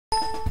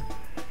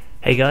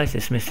Hey guys,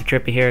 it's Mr.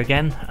 Trippy here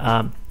again,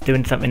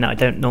 doing something that I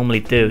don't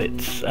normally do.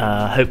 It's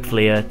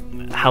hopefully a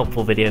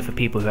helpful video for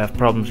people who have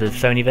problems with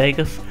Sony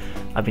Vegas.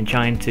 I've been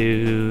trying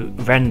to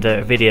render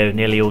a video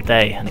nearly all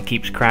day and it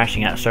keeps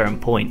crashing at a certain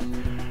point.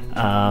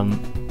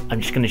 I'm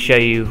just going to show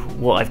you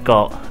what I've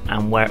got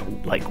and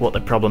what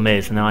the problem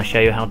is, and then I'll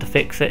show you how to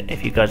fix it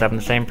if you guys are having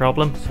the same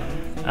problem.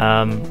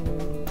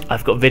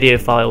 I've got video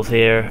files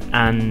here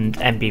and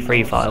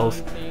MP3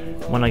 files.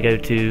 When I go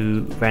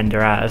to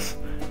render as,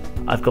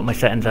 I've got my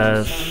settings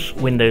as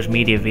Windows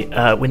Media Video,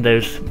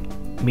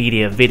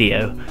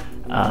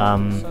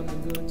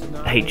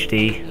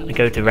 HD. I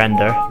go to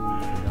render.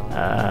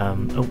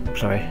 Oh,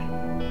 sorry.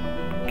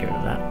 Get rid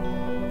of that.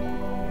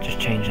 Just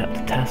change that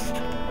to test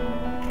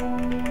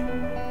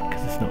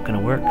because it's not going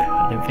to work,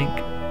 I don't think.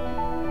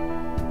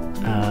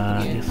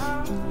 Yes.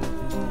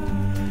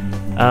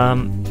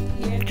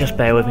 Just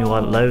bear with me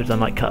while it loads. I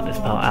might cut this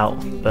part out,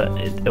 but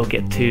it'll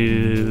get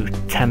to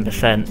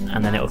 10%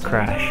 and then it'll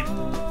crash.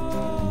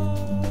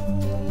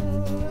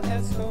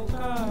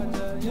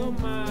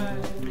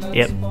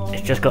 Yep,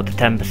 it's just got to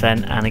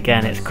 10% and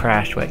again it's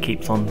crashed where it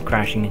keeps on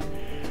crashing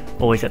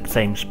always at the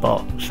same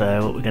spot.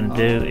 So what we're going to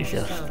do is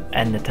just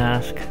end the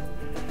task,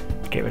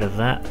 get rid of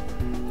that.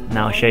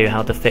 Now I'll show you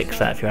how to fix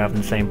that if you're having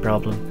the same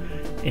problem.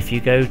 If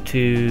you go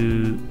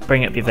to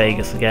bring up your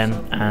Vegas again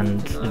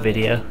and the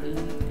video,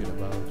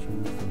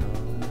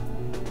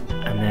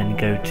 and then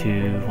go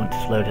to, once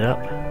it's loaded up,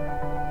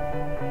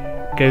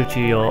 go to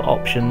your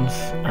options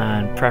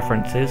and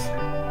preferences,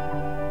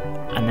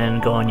 and then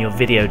go on your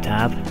video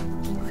tab.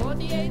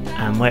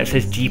 And where it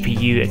says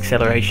GPU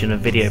acceleration of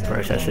video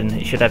processing,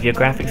 it should have your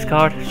graphics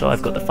card. So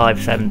I've got the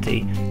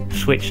 570.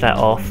 Switch that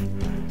off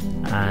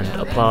and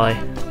apply.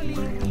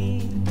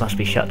 Must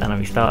be shut down and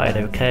restarted.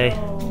 Okay.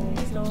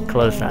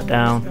 Close that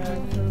down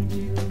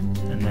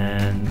and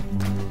then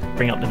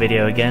bring up the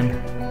video again.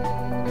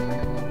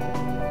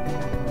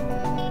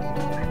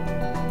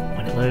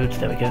 When it loads,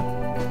 there we go.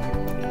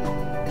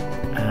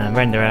 And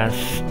render as,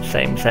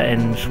 same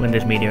settings,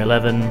 Windows Media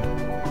 11,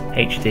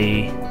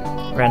 HD,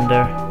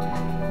 render.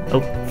 Oh,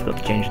 forgot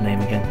to change the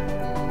name again.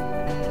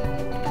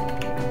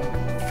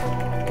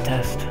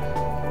 Test.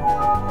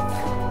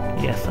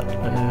 Yes,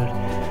 upload.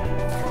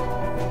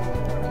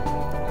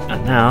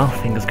 And now,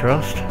 fingers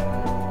crossed,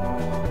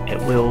 it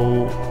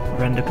will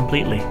render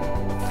completely.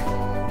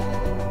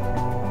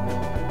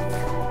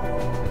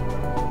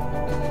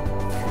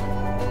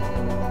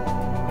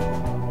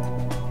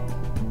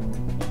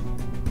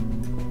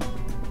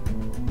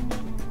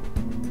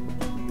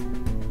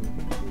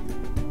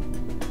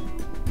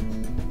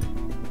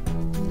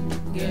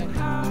 Get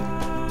high,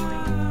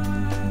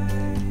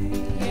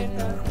 hit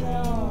the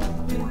floor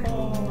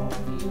before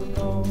you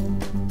go.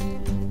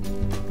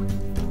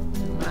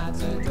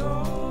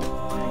 Matador,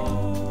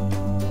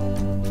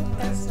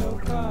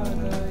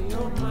 estocada,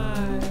 you're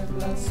my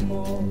blood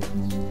sport.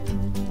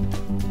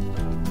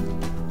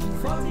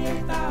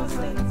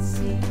 48,000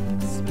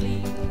 seats,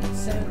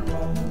 bleeds and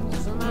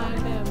rolls, my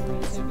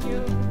memories of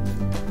you.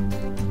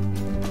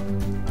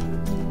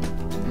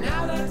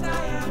 Now that I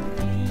am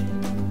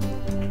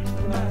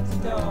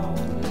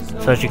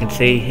So as you can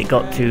see, it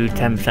got to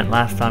 10%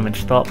 last time and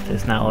stopped.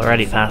 It's now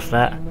already past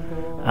that.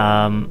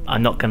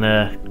 I'm not going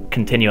to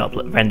continue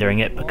rendering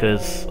it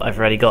because I've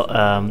already got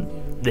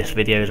this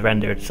video is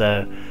rendered,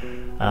 so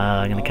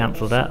I'm going to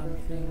cancel that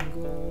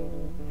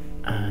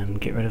and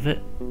get rid of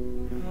it.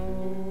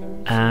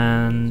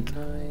 And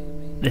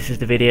this is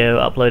the video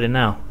uploaded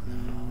now.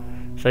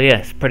 So yeah,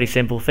 it's a pretty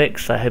simple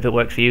fix. I hope it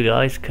works for you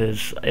guys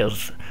because it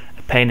was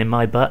a pain in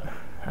my butt.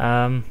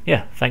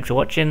 Yeah, thanks for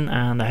watching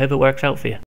and I hope it works out for you.